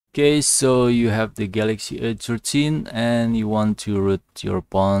Okay, so you have the Galaxy A13 and you want to root your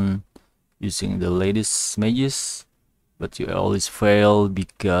phone using the latest Magisk, but you always fail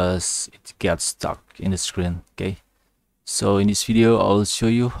because it gets stuck in the screen. Okay, so in this video I'll show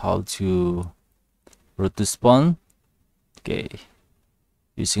you how to root this phone, okay,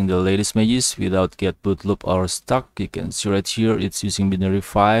 using the latest Magisk without get boot loop or stuck. You can see right here it's using binary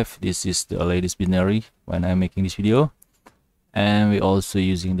 5. This is the latest binary when I'm making this video, and we're also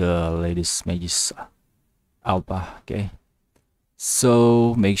using the latest Magisk alpha. Okay,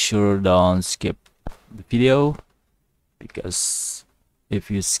 so make sure don't skip the video, because if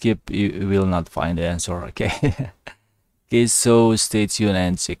you skip you will not find the answer. Okay. Okay, so stay tuned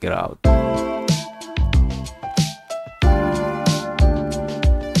and check it out.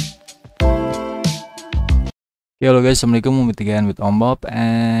 Hello guys, assalamualaikum. We'll meet again with Bob,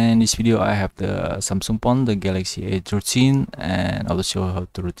 and in this video I have the Samsung phone, the Galaxy A13, and I'll show how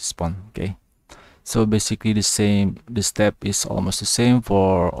to root this phone. Okay, so basically the step is almost the same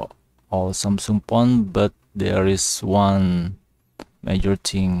for all Samsung phone, but there is one major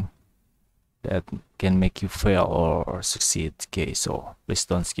thing that can make you fail or succeed. Okay, so please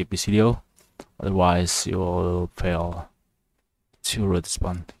don't skip this video, otherwise you will fail to root this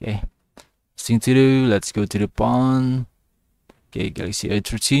phone. Okay, thing to do, let's go to the phone. Okay, Galaxy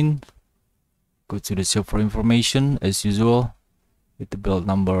A13, go to the shop for information as usual, hit the build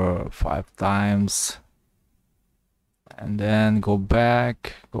number 5 times, and then go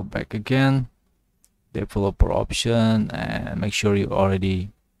back again, developer option, and make sure you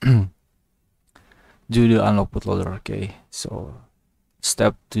already do the unlock bootloader. Okay, so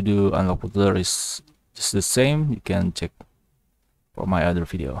step to do unlock bootloader is just the same. You can check for my other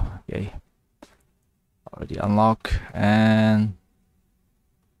video. Okay, already unlock, and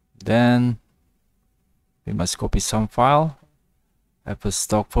then we must copy some file, have a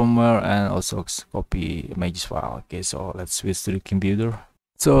stock firmware, and also copy images file. Okay, so let's switch to the computer.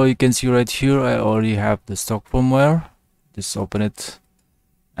 So you can see right here I already have the stock firmware. Just open it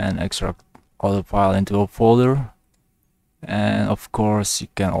and extract all the file into a folder, and of course you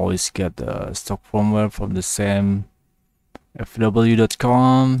can always get the stock firmware from the same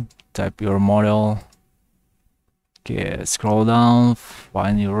fw.com. type your model. Okay, scroll down,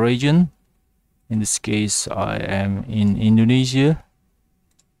 find your region. In this case I am in Indonesia,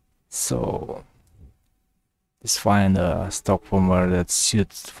 so just find a stock firmware that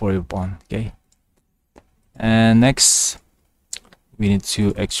suits for your phone. Okay, and next we need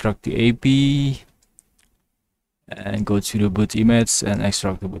to extract the AP and go to the boot image and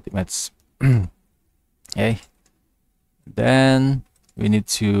extract the boot image. Okay, then we need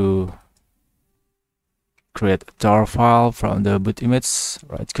to create a tar file from the boot image.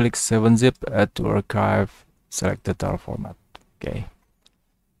 Right click 7-zip, add to archive, select the tar format. Okay,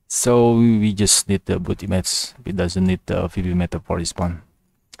 so we just need the boot image, it doesn't need the VB meta for this one.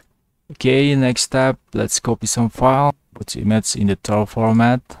 Okay, next step, let's copy some file, boot image in the tar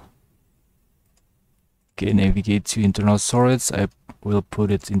format. Okay, navigate to internal storage. I will put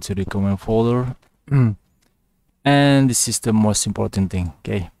it into the command folder. And this is the most important thing.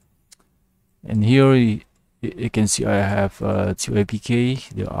 Okay, and here you can see I have 2 APK,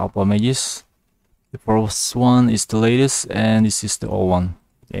 the alpha Magisk. The first one is the latest, and this is the old one.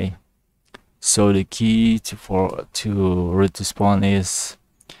 Okay, so the key to root this phone is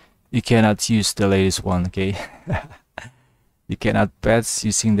you cannot use the latest one. Okay, you cannot patch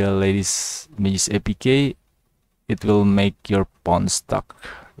using the latest Magisk APK. It will make your phone stuck.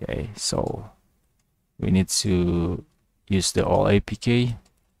 Okay, so we need to use the old APK,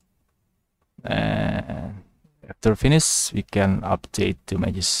 and after finish we can update the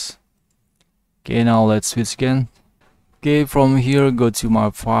Magisk. Okay, now let's switch again. Okay, from here go to my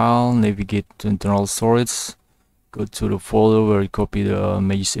file, navigate to internal storage, go to the folder where you copy the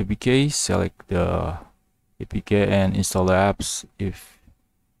Magisk APK, select the APK and install the apps. If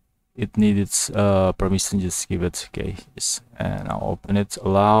it needs permission, just give it. Okay, yes. And I'll open it,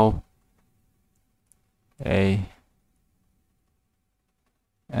 allow. Okay,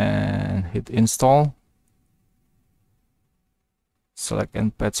 and hit install, select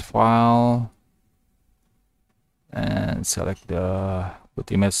and patch file, and select the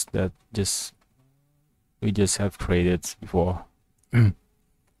boot image that we just have created before.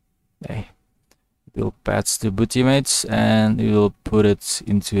 Okay, we'll patch the boot image and we will put it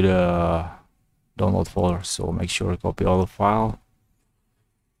into the download folder, so make sure to copy all the file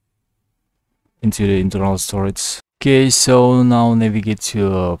into the internal storage. Okay, so now navigate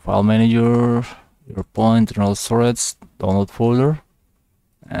to file manager, your phone, internal storage, download folder,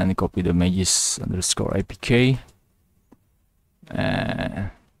 and copy the Magisk _APK,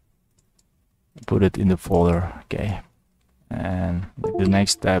 and put it in the folder. Okay, and the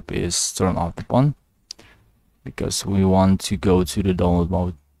next step is turn off the phone because we want to go to the download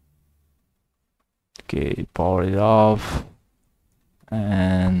mode. Okay, power it off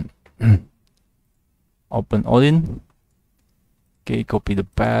and open Odin. Okay, copy the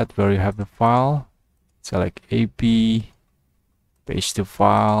path where you have the file, select AP, paste the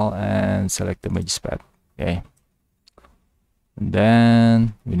file and select the Magisk path. Okay, and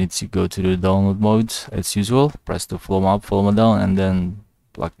then we need to go to the download mode as usual. Press the volume up, volume down, and then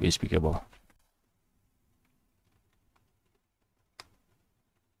plug USB cable.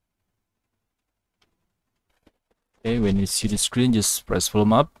 Okay, when you see the screen, just press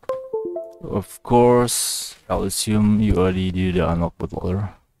volume up. Of course, I'll assume you already did the unlock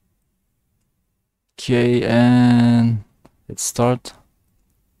bootloader. Okay, and let's start.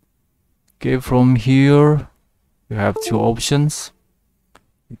 Okay, from here you have two options.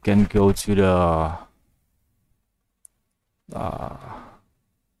 You can go to the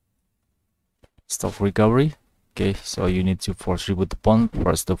stop recovery. Okay, so you need to force reboot the phone,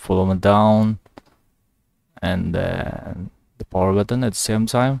 press the volume down and then the power button at the same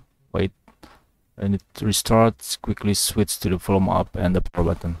time. Wait, when it restarts, quickly switch to the volume up and the power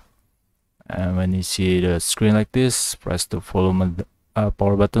button. And when you see the screen like this, press the volume and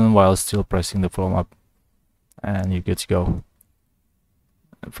power button while still pressing the volume up, and you're good to go.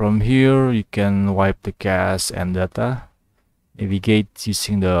 From here you can wipe the cache and data, navigate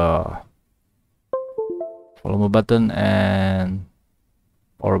using the volume button and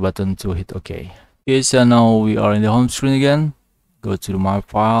power button to hit OK. Okay, so now we are in the home screen again. Go to the my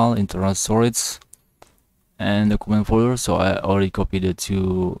file, internal storage and document folder. So I already copied the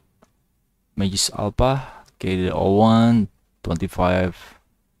two Magisk Alpha, okay, the old one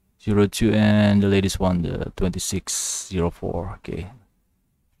 2502 and the latest one the 2604. Okay,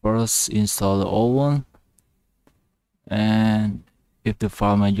 first install the old one, and if the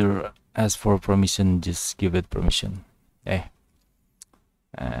file manager asks for permission, just give it permission. Okay,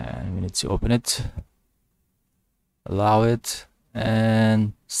 and we need to open it, allow it,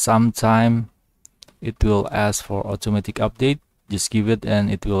 and sometime it will ask for automatic update. Just give it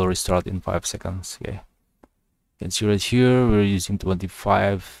and it will restart in 5 seconds. Okay, you can see right here we're using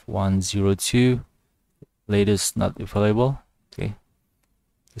 25102, latest not available. Okay,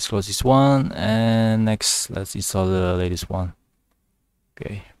 let's close this one, and next let's install the latest one.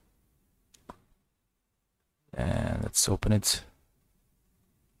 Okay, and let's open it.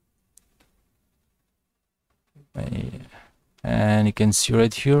 And you can see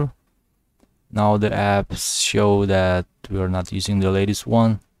right here now the apps show that we are not using the latest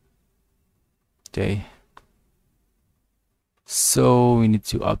one. Okay, so we need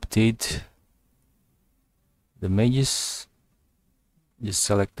to update the Magisk. Just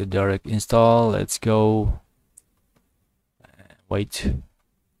select the direct install. Let's go. Wait,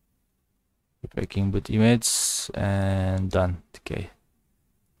 packing boot image and done. Okay,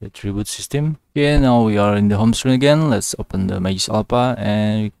 the tribute system. Okay, now we are in the home screen again. Let's open the Magisk Alpha,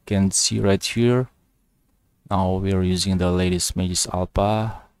 and you can see right here now we are using the latest Magisk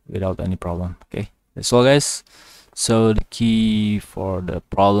Alpha without any problem. Okay, that's all guys. So the key for the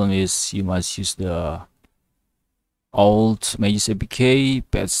problem is you must use the old Magisk APK,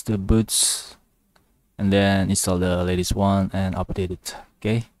 patch the boots, and then install the latest one and update it.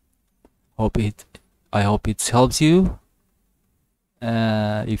 Okay, I hope it helps you.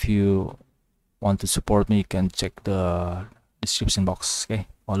 If you want to support me, you can check the description box. Okay,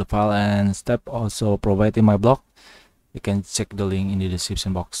 all the file and step also provided in my blog. You can check the link in the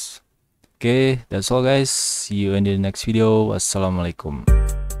description box. Okay, that's all guys. See you in the next video. Wassalamualaikum.